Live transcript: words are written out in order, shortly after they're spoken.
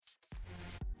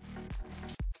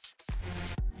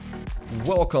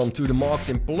Welcome to the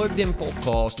Marketing Plugged In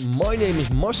podcast. My name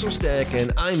is Marcel Sterk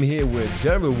and I'm here with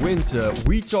Darren Winter.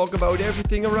 We talk about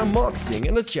everything around marketing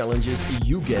and the challenges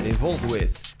you get involved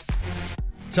with.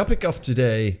 Topic of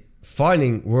today,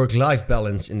 finding work-life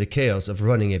balance in the chaos of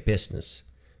running a business.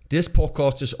 This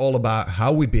podcast is all about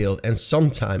how we build and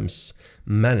sometimes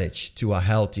manage to a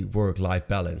healthy work-life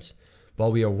balance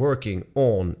while we are working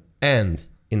on and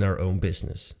in our own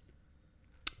business.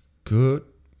 Good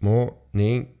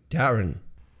morning, Darren.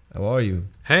 How are you?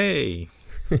 Hey,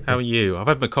 how are you? I've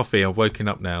had my coffee. I've woken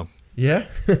up now. Yeah,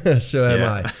 so am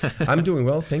I. I'm doing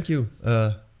well, thank you.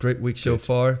 Great week so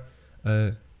far.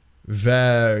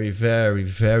 Very, very,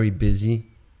 very busy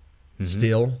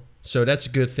still. So that's a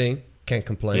good thing. Can't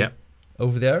complain. Yeah.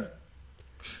 Over there?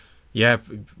 Yeah,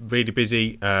 really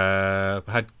busy. I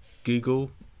had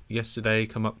Google yesterday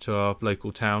come up to our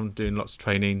local town doing lots of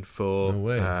training for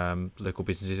local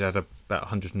businesses. I had about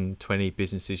 120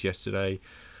 businesses yesterday.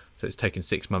 So it's taken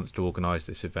 6 months to organise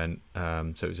this event.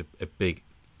 So it was a big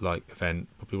event,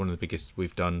 probably one of the biggest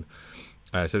we've done.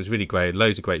 So it was really great.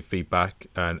 Loads of great feedback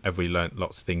and everybody learnt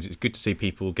lots of things. It's good to see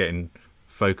people getting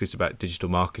focused about digital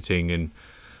marketing and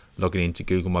logging into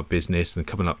Google My Business and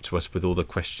coming up to us with all the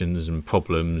questions and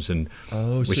problems, and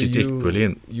which is just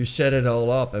brilliant. You set it all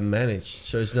up and managed,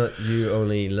 so it's not you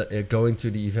only going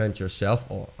to the event yourself,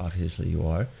 or obviously you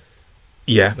are.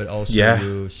 Yeah, but also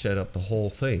you set up the whole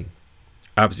thing.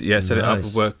 Absolutely, yeah. Set it up.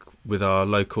 Work with our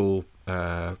local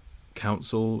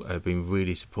council. Have been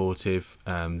really supportive.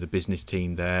 The business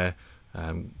team there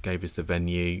gave us the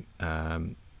venue,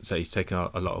 so he's taken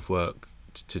a lot of work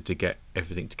to get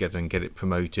everything together and get it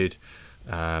promoted.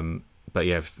 But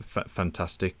yeah,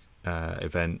 fantastic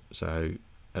event. So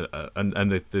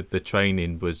and the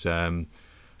training was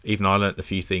even I learnt a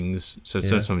few things. So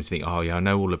sometimes you think, oh yeah, I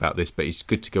know all about this, but it's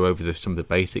good to go over some of the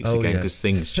basics again because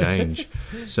things change.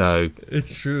 So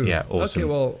it's true. Yeah, awesome. Okay,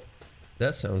 well,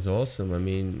 that sounds awesome. I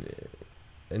mean,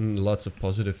 and lots of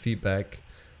positive feedback.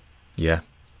 Yeah.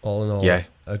 All in all,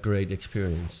 a great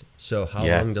experience. So how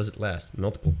long does it last?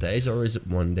 Multiple days, or is it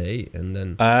one day and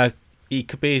then? It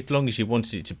could be as long as you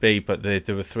wanted it to be, but there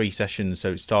were 3 sessions,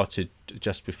 so it started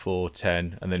just before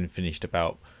 10 and then finished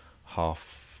about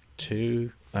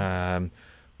 2:30.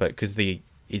 But because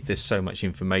there's so much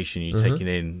information you're taking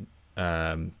in,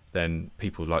 then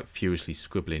people furiously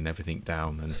scribbling everything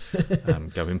down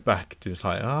and going back to it's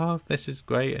like, oh, this is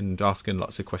great, and asking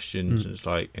lots of questions. It's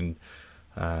like, and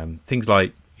things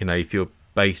like, if you're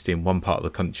based in one part of the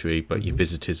country but your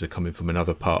visitors are coming from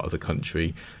another part of the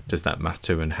country, does that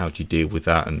matter, and how do you deal with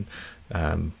that, and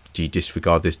do you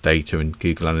disregard this data and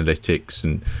Google Analytics?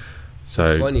 And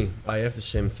so it's funny, I have the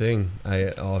same thing.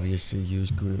 I obviously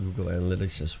use Google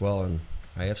Analytics as well, and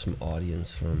I have some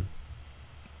audience from,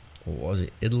 what was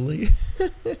it, Italy?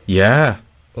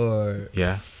 Or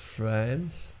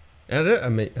France. And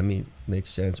I mean makes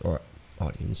sense, or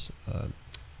audience.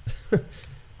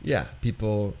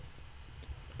 People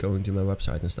going to my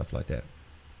website and stuff like that.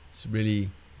 It's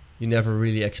really, you never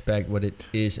really expect what it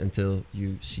is until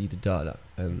you see the data,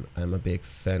 and I'm a big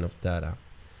fan of data.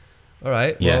 All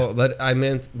right. Yeah. Well, but I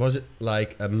meant, was it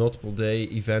like a multiple day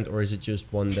event, or is it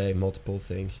just one day, multiple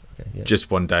things? Okay. Yeah. Just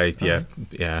one day. Yeah.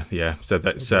 Yeah. So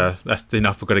that's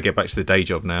enough. We've got to get back to the day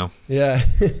job now. Yeah.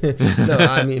 No,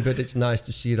 I mean, but it's nice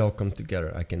to see it all come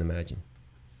together, I can imagine.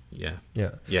 Yeah.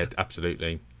 Yeah. Yeah,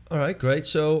 absolutely. All right, great.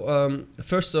 So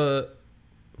first,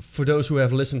 for those who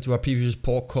have listened to our previous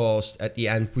podcast, at the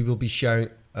end we will be sharing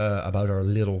about our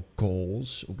little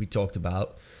goals we talked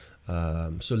about.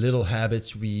 So little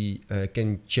habits we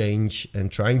can change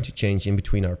and trying to change in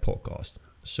between our podcast.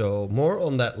 So more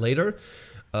on that later.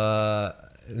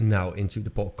 Now into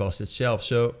the podcast itself.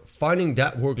 So finding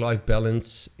that work-life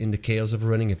balance in the chaos of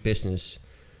running a business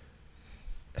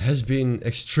has been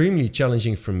extremely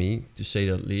challenging for me, to say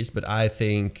the least. But I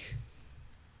think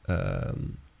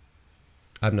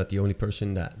I'm not the only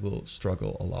person that will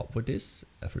struggle a lot with this.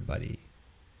 Everybody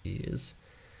is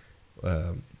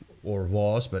or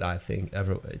was, but I think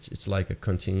it's like a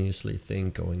continuously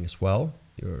thing going as well.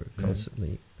 You're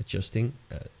constantly adjusting,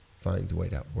 find the way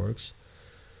that works.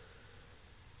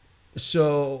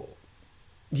 So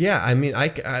yeah, I mean, I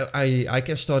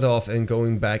can start off and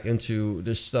going back into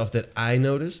the stuff that I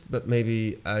noticed, but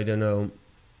maybe, I don't know.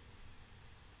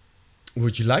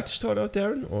 Would you like to start out,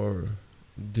 Darren, or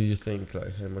do you think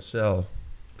hey, Marcel,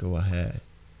 go ahead?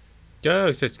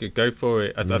 Just go for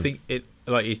it. I think it,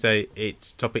 like you say,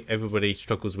 it's a topic everybody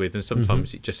struggles with, and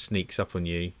sometimes it just sneaks up on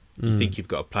you. You think you've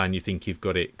got a plan, you think you've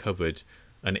got it covered,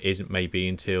 and it isn't maybe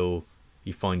until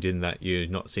you finding that you're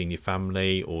not seeing your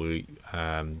family, or you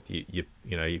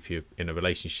know, if you're in a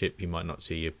relationship, you might not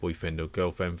see your boyfriend or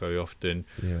girlfriend very often,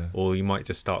 or you might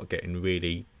just start getting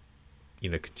really, you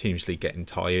know, continuously getting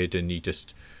tired, and you're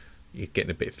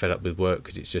getting a bit fed up with work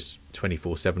because it's just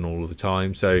 24/7 all of the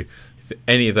time. So if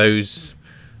any of those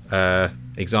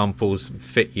examples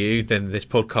fit you, then this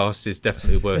podcast is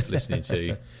definitely worth listening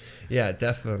to. Yeah,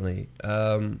 definitely.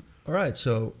 All right,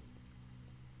 so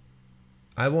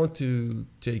I want to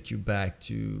take you back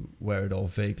to where it all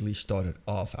vaguely started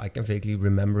off. I can vaguely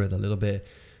remember it a little bit,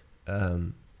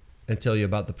 and tell you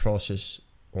about the process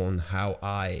on how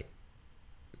I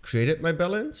created my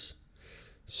balance.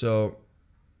 So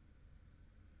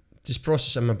this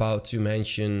process I'm about to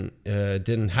mention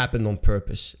didn't happen on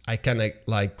purpose. I kind of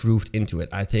like grooved into it.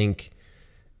 I think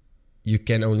you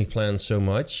can only plan so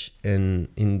much, and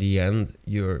in the end,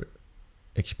 you're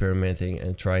experimenting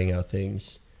and trying out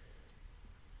things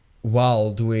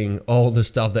while doing all the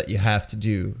stuff that you have to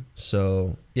do.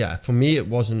 So yeah, for me, it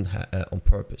wasn't on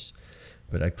purpose,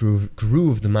 but I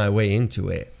grooved my way into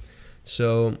it.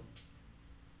 So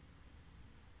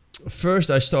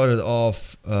first, I started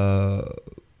off.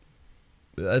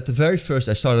 At the very first,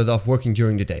 I started off working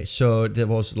during the day. So that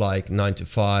was like 9 to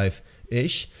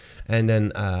 5-ish. And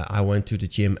then I went to the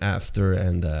gym after,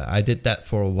 and I did that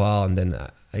for a while. And then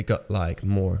I got like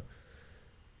more,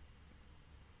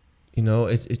 you know,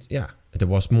 there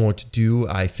was more to do.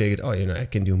 I figured, oh, you know, I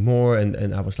can do more.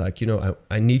 And I was like, you know,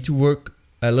 I need to work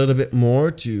a little bit more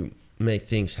to make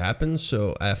things happen.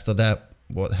 So after that,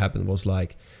 what happened was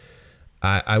like,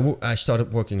 I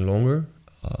started working longer,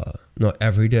 not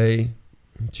every day,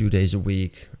 2 days a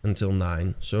week until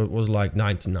 9. So it was like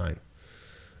 9 to 9.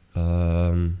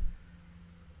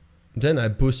 Then I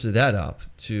boosted that up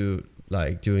to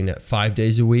like doing that 5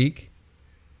 days a week.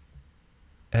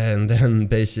 And then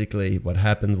basically what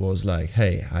happened was like,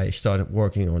 hey, I started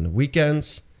working on the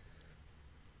weekends.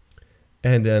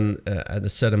 And then at a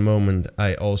certain moment,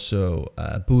 I also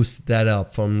boosted that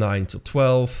up from 9 to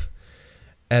 12.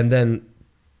 And then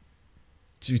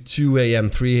to 2 a.m.,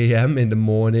 3 a.m. in the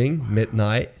morning,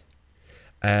 midnight.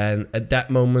 And at that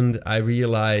moment, I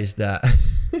realized that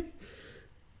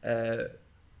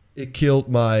it killed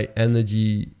my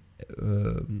energy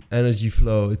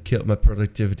flow. It killed my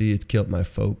productivity. It killed my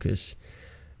focus.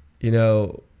 You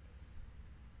know,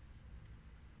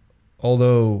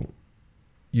 although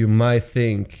you might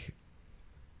think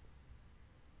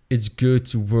it's good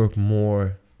to work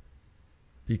more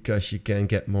because you can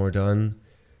get more done,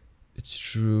 it's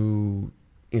true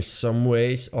in some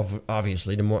ways.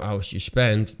 Obviously, the more hours you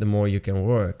spend, the more you can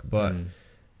work. But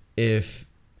if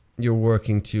you're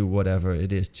working to whatever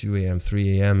it is, 2 a.m.,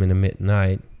 3 a.m. in the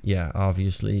midnight, yeah,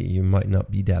 obviously you might not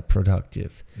be that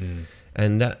productive.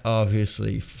 And that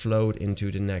obviously flowed into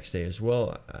the next day as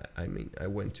well. I mean, I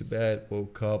went to bed,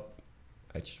 woke up,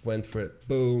 I just went for it,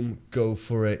 boom, go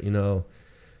for it, you know.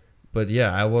 But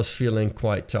yeah, I was feeling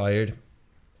quite tired.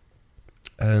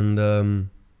 And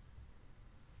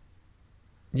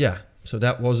yeah, so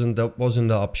that wasn't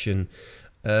the option.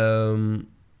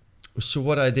 So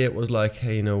what I did was like,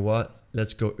 hey, you know what?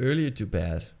 Let's go earlier to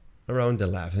bed, around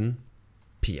 11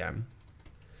 p.m.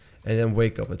 and then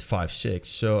wake up at 5, 6.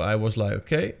 So I was like,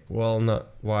 okay, well,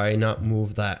 why not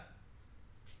move that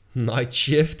night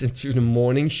shift into the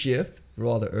morning shift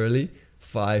rather early,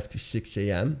 5 to 6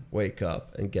 a.m. Wake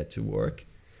up and get to work.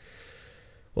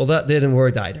 Well, that didn't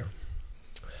work either.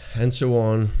 And so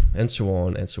on, and so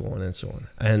on, and so on, and so on.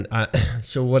 And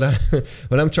so what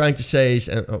I'm trying to say is,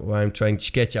 and what I'm trying to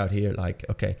sketch out here, like,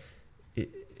 okay,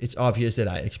 it's obvious that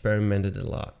I experimented a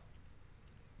lot.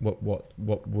 What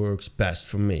works best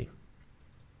for me,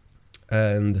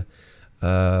 and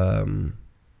in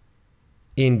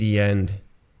the end,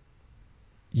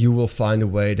 you will find a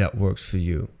way that works for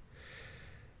you.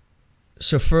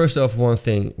 So first off, one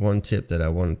tip that I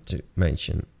wanted to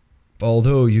mention.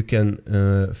 Although you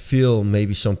can feel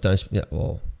maybe sometimes,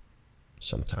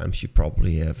 sometimes you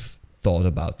probably have thought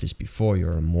about this before.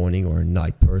 You're a morning or a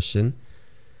night person.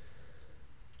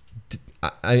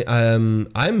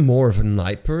 I'm more of a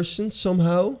night person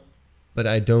somehow, but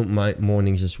I don't mind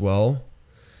mornings as well.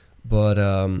 But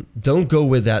don't go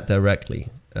with that directly.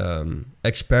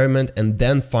 Experiment and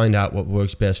then find out what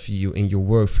works best for you in your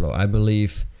workflow. I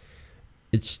believe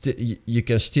you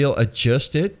can still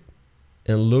adjust it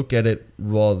and look at it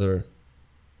rather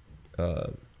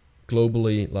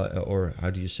globally, or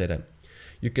how do you say that?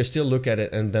 You can still look at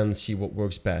it and then see what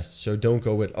works best. So don't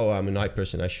go with, I'm a night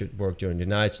person, I should work during the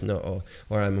nights. No,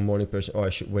 or I'm a morning person, I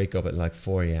should wake up at like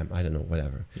 4 a.m. I don't know,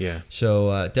 whatever. Yeah.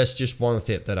 So that's just one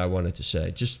tip that I wanted to say.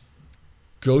 Just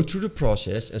go through the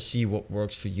process and see what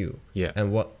works for you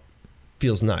and what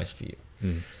feels nice for you.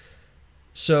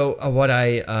 So what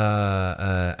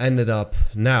I ended up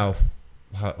now,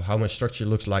 how my structure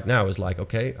looks like now is like,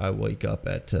 okay, I wake up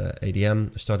at 8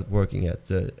 a.m. I started working at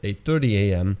 8:30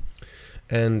 a.m.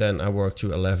 and then I work to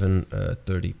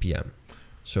 11:30 p.m.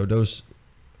 So those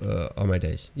are my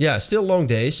days. Yeah, still long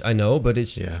days, I know, but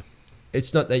it's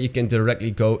not that you can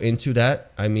directly go into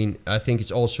that. I mean, I think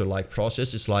it's also like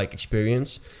process. It's like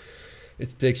experience.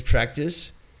 It takes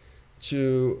practice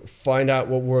to find out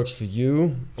what works for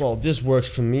you. Well, this works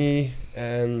for me,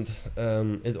 and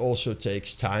it also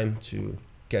takes time to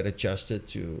get adjusted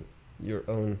to your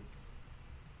own.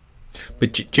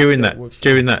 But during that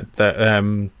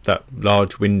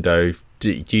large window,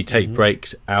 do you take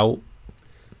breaks out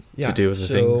to do other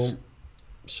things?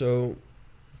 So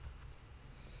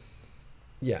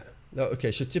yeah. No,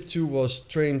 okay, so tip 2 was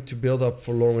train to build up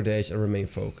for longer days and remain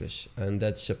focused. And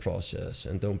that's a process.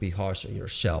 And don't be harsh on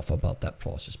yourself about that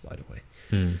process, by the way.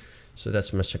 So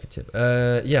that's my second tip.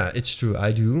 Yeah, it's true.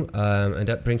 I do. And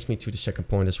that brings me to the second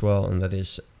point as well. And that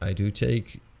is I do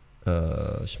take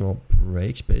small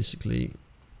breaks, basically.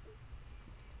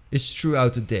 It's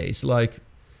throughout the day. It's like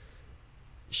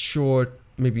short,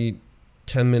 maybe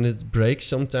 10-minute breaks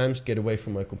sometimes. Get away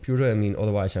from my computer. I mean,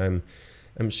 otherwise I'm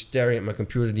staring at my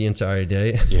computer the entire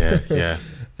day. Yeah.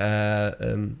 I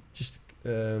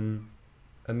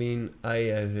mean, I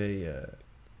have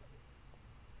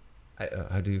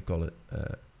how do you call it?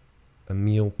 A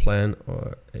meal plan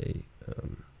or a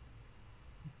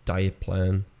diet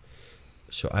plan.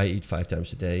 So I eat 5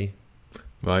 times a day.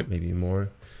 Right. Maybe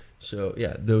more. So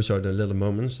yeah, those are the little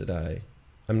moments that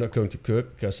I'm not going to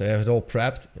cook because I have it all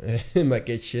prepped in my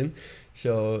kitchen.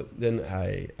 So then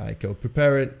I go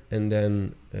prepare it, and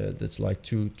then that's like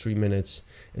 2-3 minutes,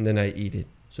 and then I eat it.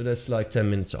 So that's like 10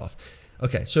 minutes off.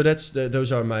 Okay, so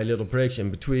those are my little breaks in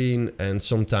between. And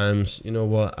sometimes, you know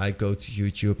what, I go to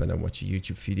YouTube and I watch a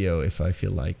YouTube video if I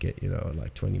feel like it,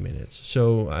 like 20 minutes.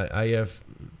 So I have,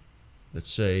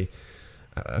 let's say,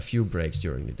 a few breaks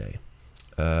during the day,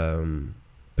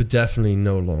 but definitely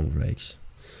no long breaks.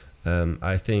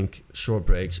 I think short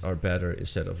breaks are better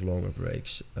instead of longer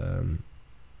breaks.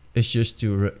 It's just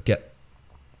to get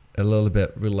a little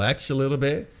bit, relax a little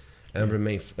bit, and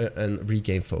and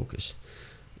regain focus.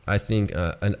 I think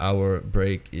an hour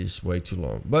break is way too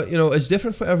long, but it's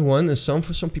different for everyone. And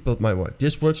for some people it might work.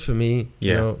 This works for me.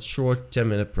 Short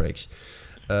 10-minute breaks,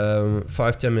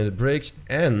 5-10 minute breaks,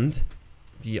 and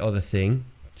the other thing,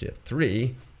 tip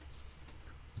 3,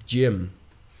 gym.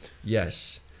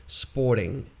 Yes,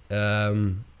 sporting.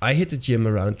 I hit the gym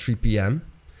around 3 p.m.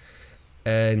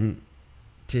 and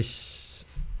this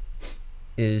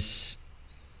is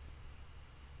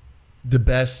the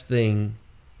best thing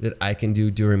that I can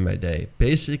do during my day.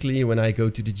 Basically, when I go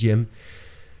to the gym,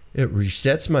 it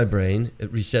resets my brain,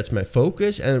 it resets my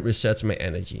focus, and it resets my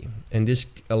energy. And this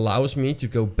allows me to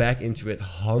go back into it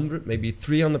 100, maybe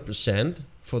 300%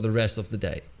 for the rest of the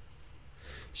day.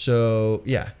 So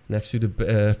yeah, next to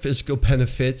the physical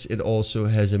benefits, it also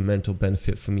has a mental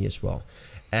benefit for me as well.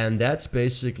 And that's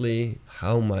basically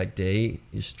how my day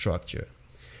is structured.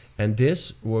 And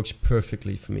this works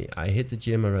perfectly for me. I hit the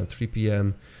gym around 3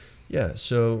 p.m. Yeah,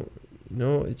 so,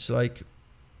 it's like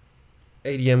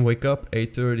 8 a.m. wake up,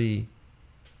 8:30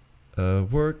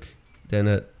 work. Then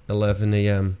at 11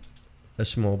 a.m. a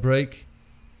small break,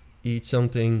 eat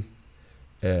something.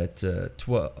 At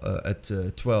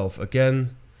 12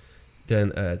 again.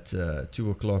 Then at 2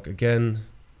 o'clock again,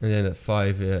 and then at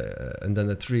 5, and then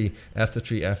at 3. After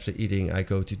 3, after eating, I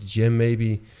go to the gym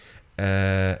maybe,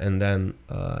 and then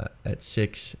at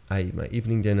 6, I eat my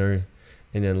evening dinner,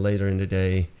 and then later in the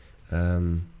day,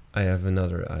 I have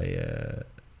another.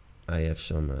 I have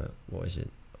some. What is it?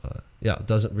 It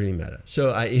doesn't really matter.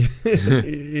 So I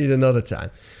eat another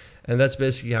time, and that's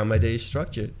basically how my day is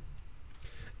structured,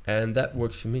 and that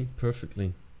works for me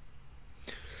perfectly.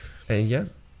 And yeah.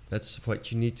 That's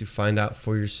what you need to find out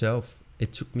for yourself.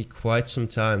 It took me quite some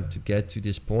time to get to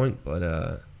this point, but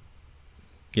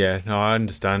yeah, no, I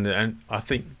understand it, and I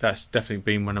think that's definitely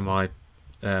been one of my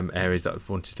areas that I've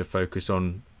wanted to focus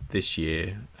on this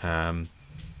year. And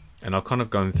I've kind of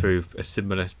gone through a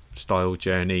similar style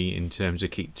journey in terms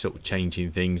of keep sort of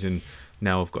changing things, and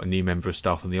now I've got a new member of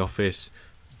staff in the office.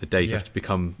 The days have to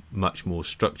become much more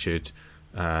structured.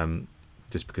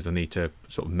 Just because I need to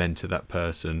sort of mentor that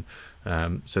person.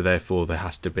 So therefore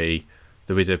there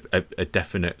is a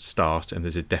definite start and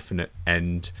there's a definite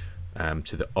end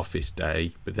to the office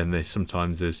day, but then there's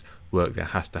work that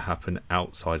has to happen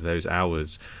outside of those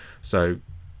hours. So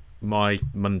my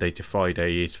Monday to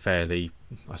Friday is fairly,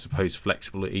 I suppose,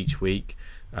 flexible each week,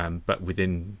 but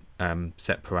within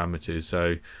set parameters.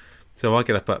 So I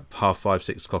get up at 5:30,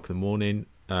 6 o'clock in the morning,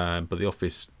 but the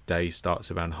office day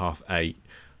starts around 8:30.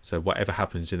 So whatever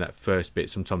happens in that first bit,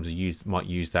 sometimes I might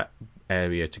use that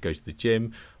area to go to the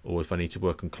gym, or if I need to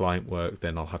work on client work,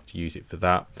 then I'll have to use it for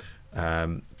that.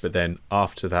 But then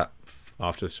after that,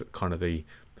 after kind of the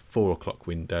 4 o'clock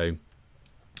window,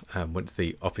 once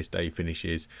the office day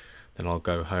finishes, then I'll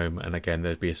go home, and again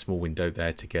there'd be a small window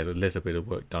there to get a little bit of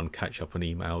work done, catch up on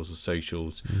emails or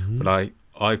socials. But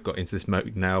I've got into this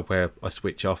mode now where I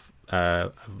switch off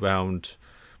around,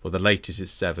 well, the latest is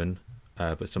 7,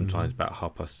 but sometimes about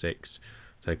 6:30.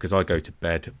 So because I go to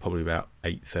bed probably about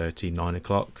 8:30, 9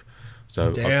 o'clock.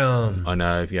 So damn. I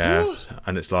know, yeah.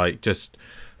 And it's like just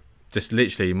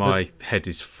literally my head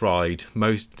is fried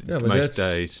most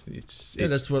days. It's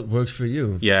that's what works for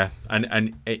you. Yeah,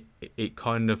 and it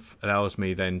kind of allows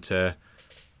me then to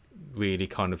really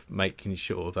kind of making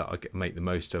sure that I make the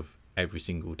most of every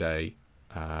single day,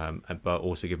 but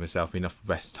also give myself enough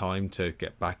rest time to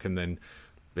get back and then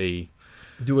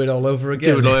do it all over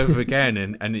again.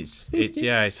 And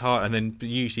it's hard. And then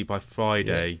usually by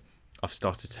Friday, I've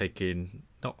started taking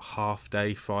not half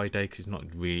day Friday, because it's not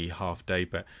really half day,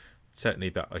 but certainly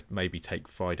that I maybe take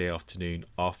Friday afternoon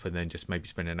off and then just maybe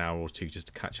spend an hour or two just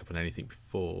to catch up on anything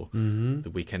before the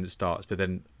weekend starts. But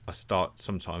then I start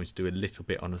sometimes to do a little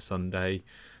bit on a Sunday,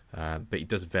 but it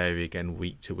does vary again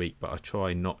week to week. But I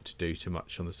try not to do too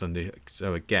much on the Sunday,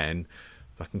 so again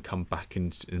I can come back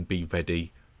and be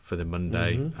ready for the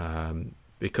Monday,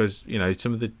 because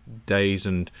some of the days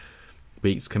and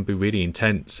weeks can be really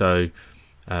intense. So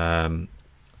I've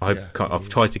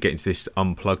tried to get into this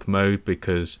unplug mode,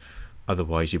 because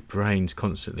otherwise your brain's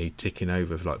constantly ticking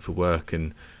over for work,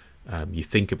 and you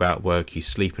think about work, you're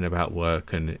sleeping about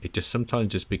work, and it just sometimes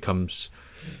just becomes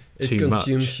too much.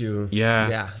 It consumes you.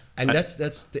 Yeah. And that's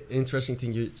the interesting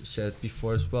thing you said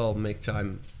before as well. Make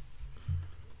time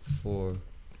for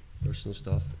personal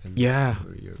stuff and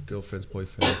your girlfriends,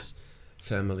 boyfriends,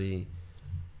 family,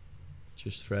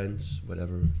 just friends,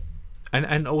 whatever.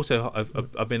 And also,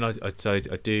 I'd say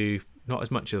I do not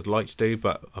as much as I'd like to do,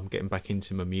 but I'm getting back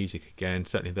into my music again.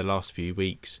 Certainly the last few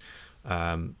weeks,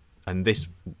 and this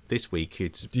week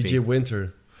it's DJ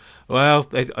Winter. Well,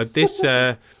 this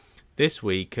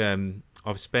week I've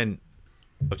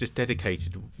just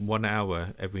dedicated 1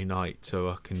 hour every night so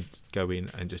I can go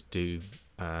in and just do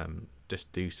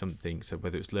something. So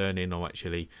whether it's learning or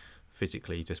actually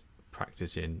physically just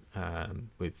practicing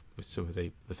with some of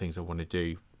the things I want to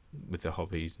do with the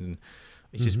hobbies, and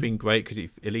it's just been great, because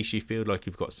at least you feel like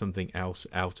you've got something else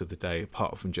out of the day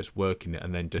apart from just working it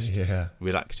and then just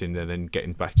relaxing and then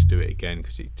getting back to do it again,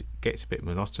 because it gets a bit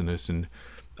monotonous. And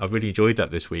I've really enjoyed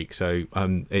that this week, so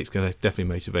it's going to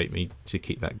definitely motivate me to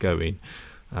keep that going.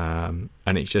 And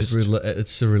it's just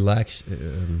it's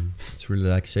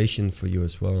relaxation for you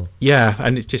as well. Yeah,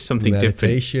 and it's just something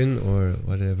meditation different, or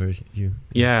whatever you.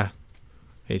 Yeah,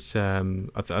 it's I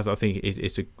think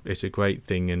it's a great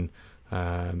thing,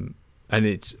 and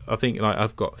it's, I think, like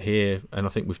I've got here, and I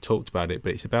think we've talked about it,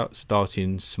 but it's about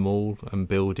starting small and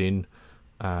building,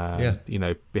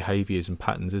 behaviours and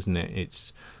patterns, isn't it?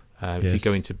 It's if you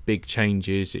go into big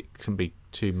changes, it can be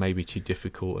too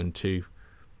difficult and too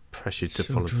pressured to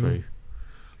follow through.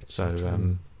 It's so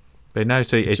true. But no,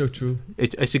 so it's so true.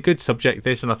 It's a good subject,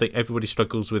 this, and I think everybody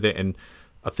struggles with it. And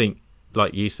I think,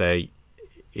 like you say,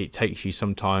 it takes you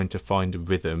some time to find a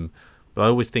rhythm. But I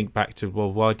always think back to,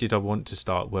 well, why did I want to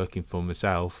start working for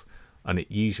myself? And it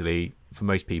usually, for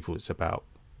most people, it's about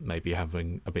maybe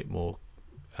having a bit more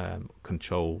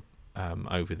control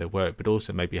over their work, but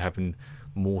also maybe having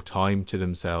more time to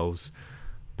themselves.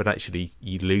 But actually,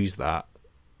 you lose that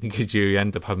because you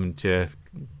end up having to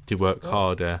work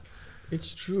harder.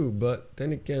 It's true, but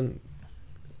then again,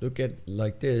 look at it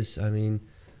like this. I mean,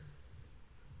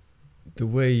 the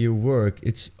way you work,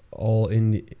 it's all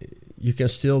in the, you can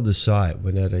still decide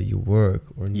whether you work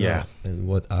or not, and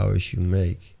what hours you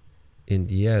make. In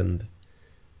the end,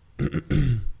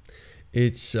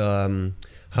 it's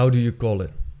how do you call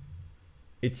it?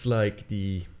 It's like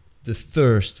the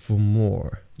thirst for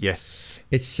more. Yes,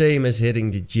 it's same as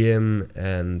hitting the gym,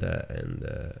 and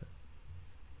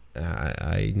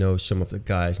I know some of the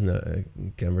guys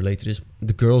can relate to this.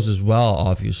 The girls as well,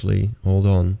 obviously. Hold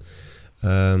on.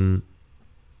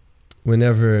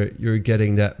 Whenever you're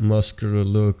getting that muscular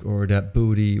look or that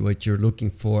booty, what you're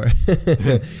looking for,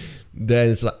 then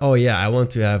it's like, oh yeah, I want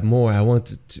to have more. I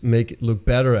want to make it look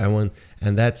better. And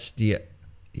that's the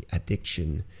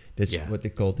addiction. That's Yeah. what they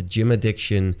call the gym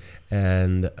addiction,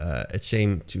 and it's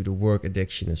same to the work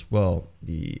addiction as well.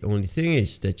 The only thing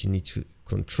is that you need to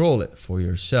control it for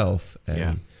yourself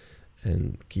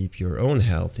and keep your own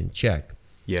health in check.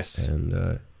 Yes.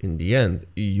 And in the end,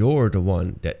 you're the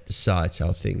one that decides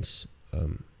how things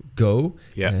go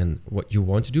and what you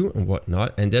want to do and what not.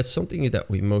 And that's something that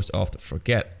we most often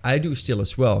forget. I do still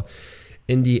as well.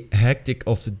 In the hectic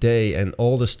of the day and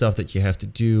all the stuff that you have to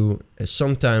do,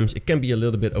 sometimes it can be a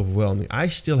little bit overwhelming. I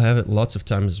still have it lots of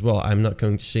times as well. I'm not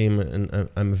going to say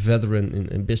I'm a veteran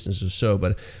in business or so,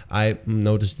 but I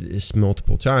noticed this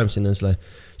multiple times, and it's like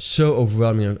so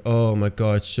overwhelming. And, oh my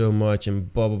God, so much,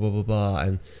 and blah, blah, blah, blah, blah.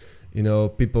 And, you know,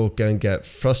 people can get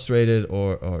frustrated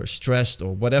or stressed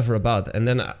or whatever about it. And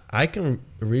then I can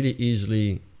really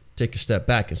easily take a step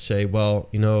back and say, well,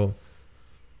 you know,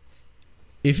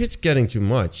 if it's getting too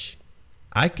much,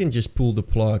 I can just pull the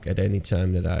plug at any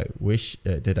time that I wish,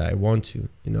 that I want to.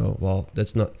 You know, well,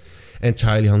 that's not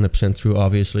entirely 100% true,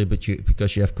 obviously, but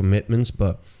because you have commitments.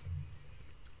 But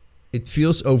it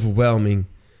feels overwhelming,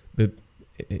 but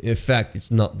in fact,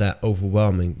 it's not that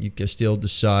overwhelming. You can still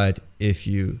decide if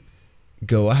you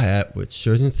go ahead with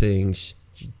certain things.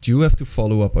 You do have to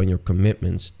follow up on your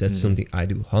commitments. That's something I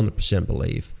do 100%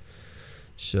 believe.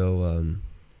 So,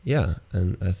 yeah,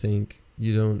 and I think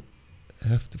you don't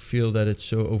have to feel that it's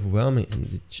so overwhelming,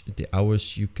 and the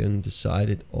hours you can decide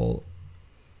it all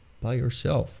by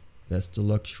yourself. That's the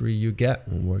luxury you get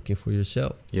when working for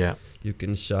yourself. Yeah, you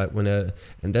can decide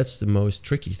and that's the most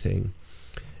tricky thing.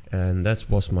 And that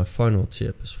was my final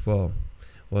tip as well,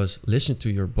 was listen to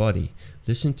your body.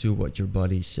 Listen to what your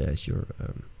body says, your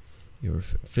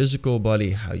physical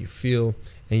body, how you feel,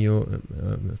 and your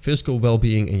physical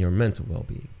well-being and your mental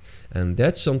well-being. And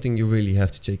that's something you really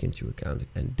have to take into account.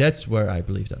 And that's where I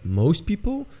believe that most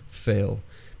people fail.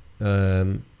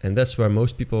 And that's where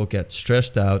most people get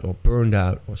stressed out or burned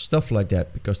out or stuff like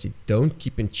that, because they don't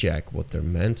keep in check what their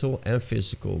mental and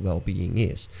physical well-being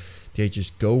is. They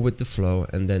just go with the flow,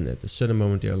 and then at a certain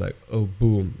moment they're like, oh,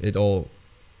 boom, it all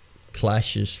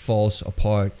clashes, falls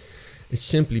apart. It's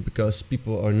simply because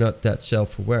people are not that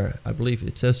self-aware. I believe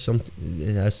it has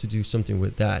to do something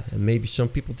with that. And maybe some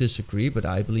people disagree, but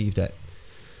I believe that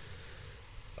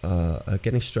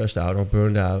getting stressed out or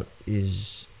burned out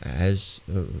has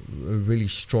a really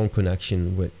strong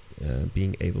connection with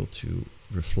being able to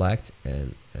reflect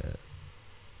and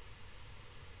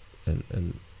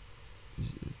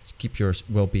keep your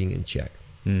well-being in check.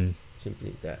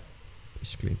 Simply that,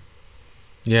 basically.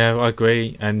 Yeah, I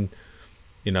agree. And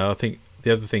you know, I think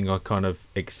the other thing I kind of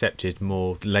accepted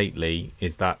more lately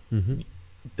is that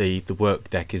the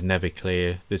work deck is never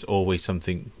clear. There's always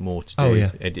something more to do. Oh,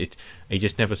 yeah. It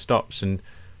just never stops, and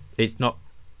it's not.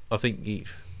 I think,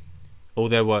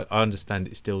 although I understand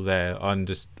it's still there, I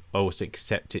also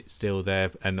accept it's still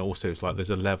there, and also it's like there's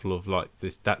a level of like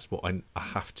this. That's what I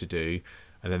have to do,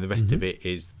 and then the rest of it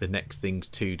is the next things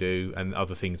to do, and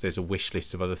other things. There's a wish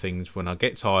list of other things. When I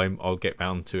get time, I'll get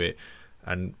round to it,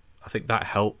 and I think that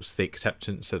helps the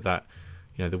acceptance of that.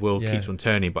 You know, the world keeps on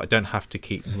turning, but I don't have to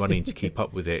keep running to keep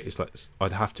up with it. It's like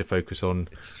I'd have to focus on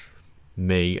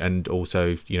me, and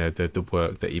also, you know, the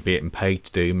work that you're getting paid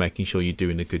to do, making sure you're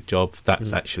doing a good job.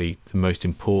 That's actually the most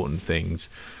important things,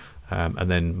 and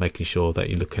then making sure that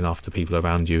you're looking after people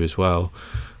around you as well.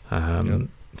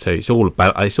 So it's all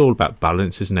about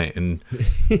balance, isn't it? And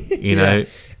you know,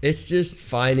 it's just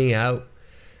finding out.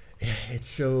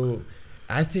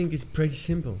 I think it's pretty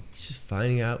simple. It's just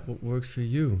finding out what works for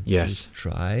you. Yes. Just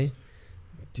try,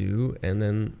 do, and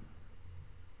then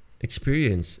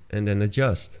experience, and then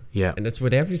adjust. Yeah. And that's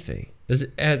with everything.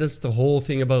 That's the whole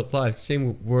thing about life. Same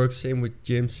with work, same with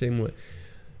gym, same with,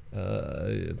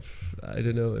 I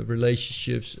don't know,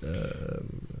 relationships.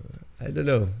 I don't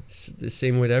know. It's the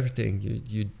same with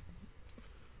everything.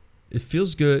 It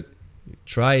feels good. You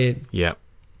try it. Yeah.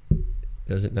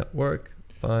 Does it not work?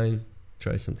 Fine.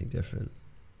 Try something different.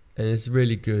 And it's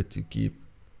really good to keep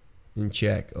in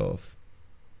check of,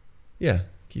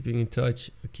 keeping in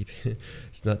touch.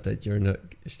 It's not that you're not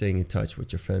staying in touch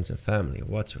with your friends and family or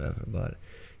whatsoever, but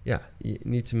you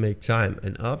need to make time.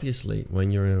 And obviously,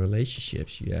 when you're in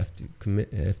relationships, you have to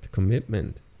have the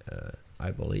commitment.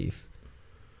 I believe.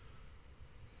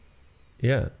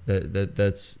 Yeah,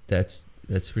 that's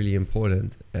really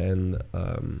important. And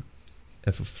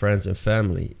for friends and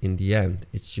family, in the end,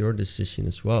 it's your decision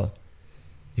as well.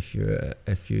 If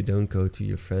you don't go to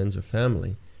your friends or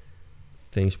family,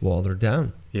 things water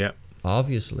down. Yeah,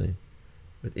 obviously.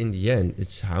 But in the end,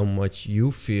 it's how much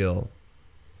you feel.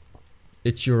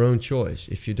 It's your own choice.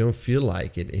 If you don't feel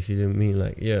like it, if you don't mean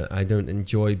like, I don't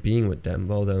enjoy being with them,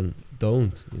 well then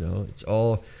don't. You know, it's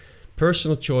all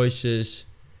personal choices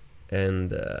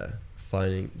and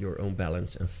finding your own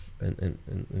balance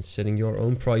and setting your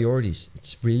own priorities.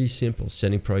 It's really simple,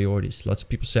 setting priorities. Lots of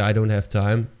people say, I don't have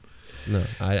time. No,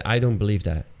 I don't believe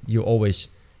that. You always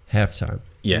have time.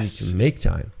 Yes. You need to make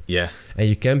time. Yeah. And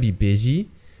you can be busy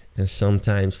and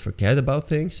sometimes forget about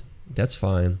things. That's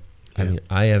fine. Yeah. I mean,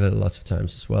 I have it lots of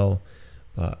times as well.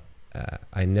 But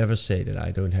I never say that I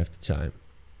don't have the time.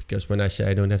 Because when I say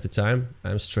I don't have the time,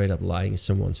 I'm straight up lying in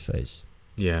someone's face.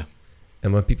 Yeah.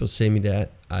 And when people say me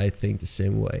that, I think the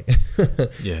same way.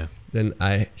 Yeah. Then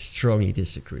I strongly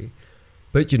disagree.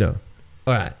 But all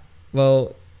right.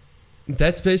 Well,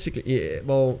 that's basically,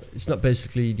 well, it's not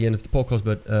basically the end of the podcast,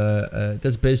 but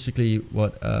that's basically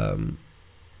what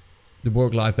the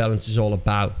work-life balance is all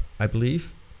about, I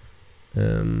believe.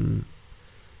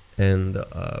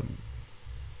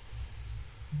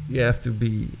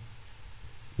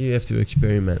 You have to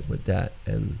experiment with that.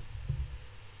 And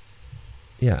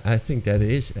yeah, I think that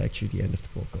is actually the end of the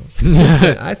podcast.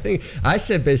 I think I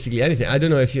said basically anything. I don't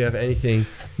know if you have anything.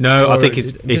 No, I think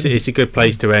it's a good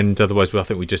place to end. Otherwise, I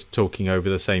think we're just talking over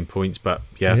the same points. But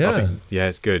yeah, I think,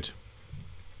 it's good.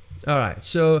 All right.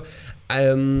 So,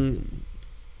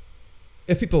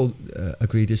 if people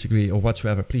agree, disagree, or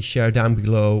whatsoever, please share down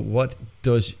below. What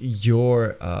does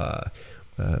your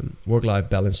work-life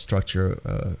balance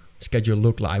structure schedule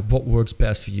look like? What works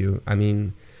best for you? I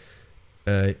mean,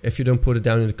 if you don't put it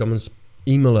down in the comments,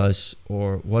 email us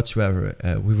or whatsoever.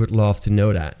 We would love to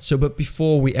know that. So, but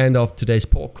before we end off today's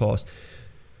podcast,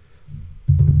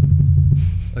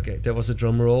 okay, that was a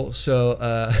drum roll. So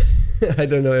I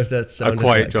don't know if that sounded a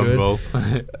quiet drum roll.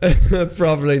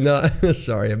 Probably not.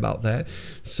 Sorry about that.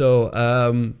 So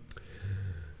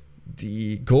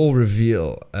the goal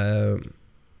reveal.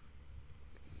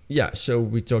 So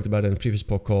we talked about it in the previous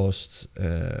podcast.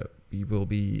 We will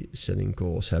be setting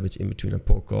goals, habits in between our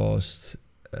podcast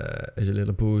as a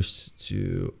little boost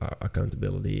to our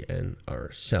accountability and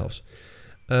ourselves.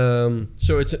 So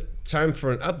it's time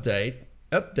for an update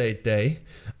day.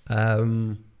 I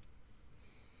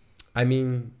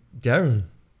mean, Darren,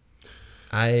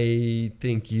 I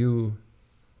think you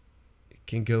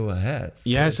can go ahead.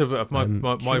 Yeah, so my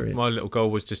little goal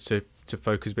was just to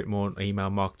focus a bit more on email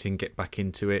marketing, get back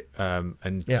into it, and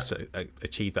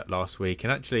achieve that last week.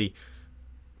 And actually,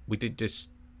 we didn't just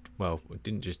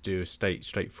do a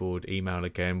straightforward email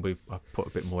again. I put a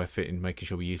bit more effort in making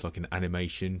sure we use like an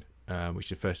animation, which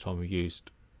is the first time we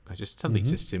used just something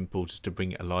just simple, just to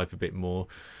bring it alive a bit more.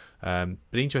 But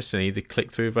interestingly, the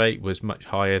click-through rate was much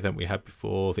higher than we had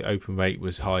before. The open rate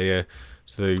was higher.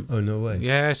 So no way.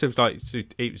 Yeah, so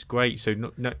it was great. So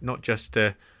not just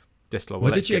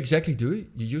what did you exactly do?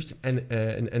 You used an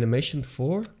animation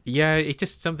for? Yeah, it's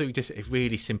just something, just a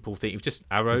really simple thing. It was just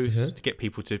arrows to get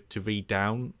people to read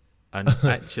down, and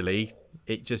actually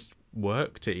it just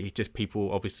worked. It just,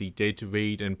 people obviously did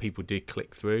read and people did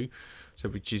click through, so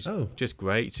which is just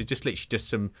great. So just literally just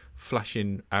some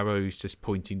flashing arrows just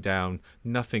pointing down,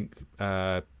 nothing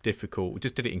difficult. We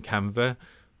just did it in Canva.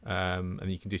 And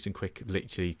you can do some quick,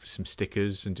 literally some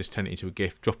stickers and just turn it into a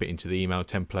GIF, drop it into the email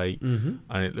template,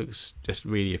 and it looks just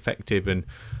really effective and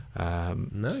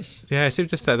nice. Yeah, so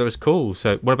just that was cool.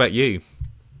 So what about you?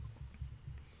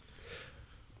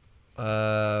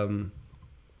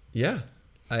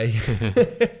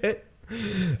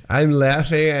 I'm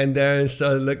laughing, and Darren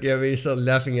started looking at me, started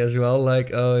laughing as well,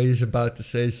 like, oh, he's about to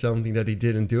say something that he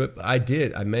didn't do it. But I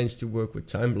did. I managed to work with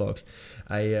time blocks.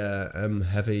 I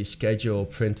have a schedule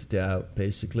printed out,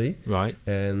 basically. Right.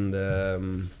 And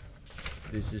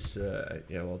this is,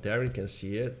 Darren can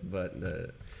see it, but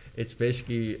it's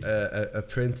basically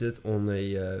printed on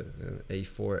a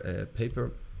A4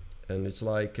 paper. And it's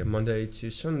like Monday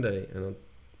to Sunday. And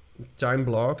time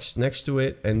blocks next to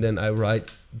it, and then I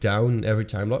write down every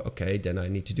time block. Okay, then I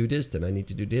need to do this, then I need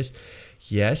to do this.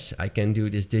 Yes, I can do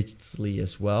this digitally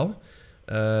as well,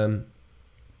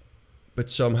 but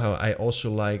somehow I also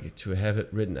like to have it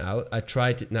written out. I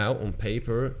tried it now on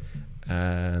paper.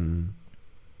 The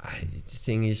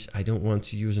thing is, I don't want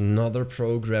to use another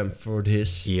program for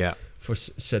this. Yeah. For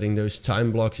setting those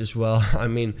time blocks as well. I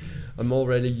mean, I'm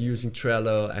already using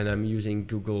Trello and I'm using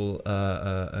Google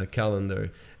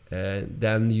Calendar. And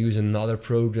then use another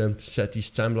program to set these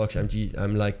time blocks.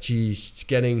 I'm like, geez, it's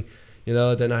getting,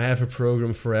 then I have a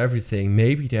program for everything.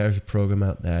 Maybe there's a program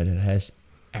out there that has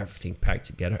everything packed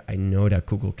together. I know that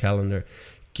Google Calendar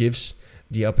gives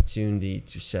the opportunity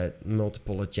to set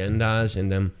multiple agendas and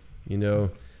then,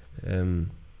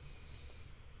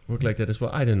 work like that as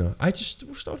well. I don't know. I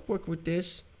just start working with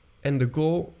this, and the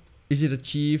goal, is it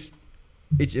achieved?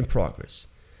 It's in progress.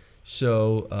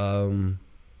 So,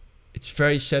 it's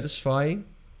very satisfying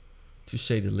to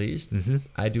say the least. Mm-hmm.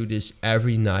 I do this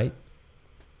every night,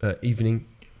 evening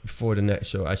before the next.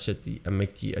 So I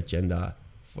make the agenda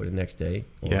for the next day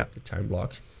or the time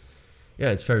blocks. Yeah,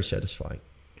 it's very satisfying,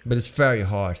 but it's very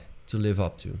hard to live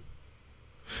up to.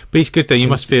 But it's good though. You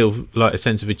must feel like a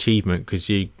sense of achievement because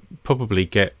you probably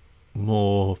get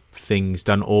more things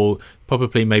done, or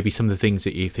probably maybe some of the things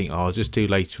that you think, I'll just do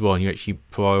later on. You actually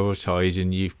prioritise,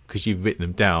 and because you've written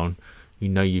them down, you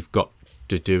know you've got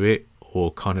to do it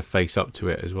or kind of face up to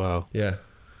it as well. Yeah,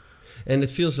 and it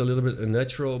feels a little bit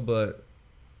unnatural, but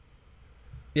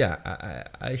yeah,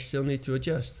 I still need to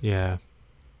adjust. Yeah,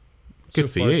 good so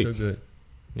for far, you. So good.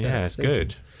 Yeah, it's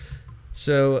good.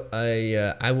 So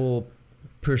I will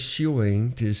pursuing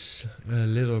this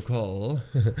little call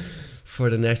for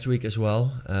the next week as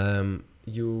well.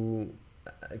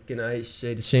 Can I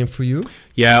say the same for you?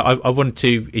 Yeah, I want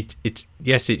to.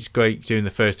 Yes, it's great doing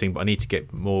the first thing, but I need to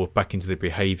get more back into the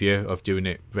behaviour of doing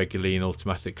it regularly and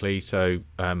automatically. So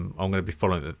I'm going to be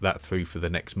following that through for the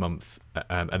next month,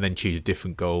 and then choose a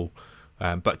different goal.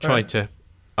 But try to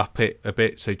up it a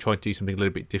bit. So try to do something a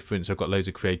little bit different. So I've got loads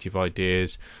of creative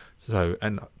ideas. So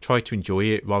and try to enjoy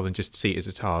it rather than just see it as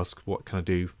a task. What can I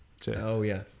do? Oh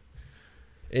yeah.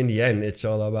 In the end, it's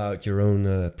all about your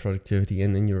own productivity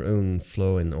and in your own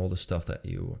flow and all the stuff that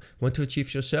you want to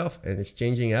achieve yourself. And it's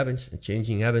changing habits. And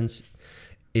changing habits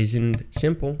isn't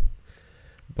simple,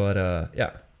 but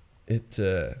it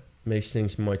makes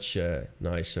things much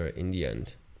nicer in the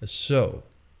end. So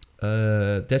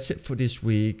that's it for this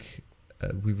week.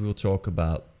 We will talk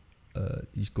about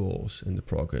these goals and the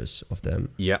progress of them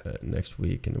next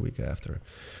week and the week after.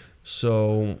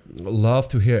 So love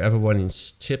to hear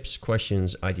everyone's tips,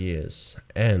 questions, ideas,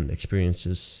 and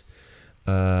experiences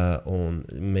on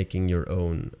making your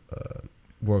own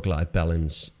work-life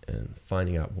balance and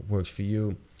finding out what works for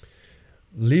you.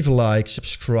 Leave a like,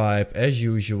 subscribe as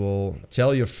usual.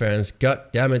 Tell your friends.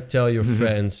 God damn it, tell your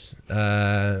friends.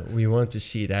 We want to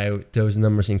see it out. Those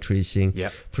numbers increasing.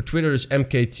 Yep. For Twitter, it's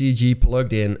MKTG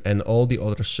Plugged In, and all the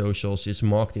other socials is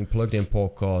Marketing Plugged In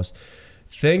Podcast.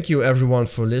 Thank you, everyone,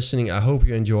 for listening. I hope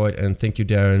you enjoyed, and thank you,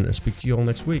 Darren. I'll speak to you all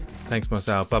next week. Thanks,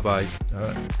 Marcel. Bye-bye. All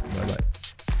right. Bye-bye.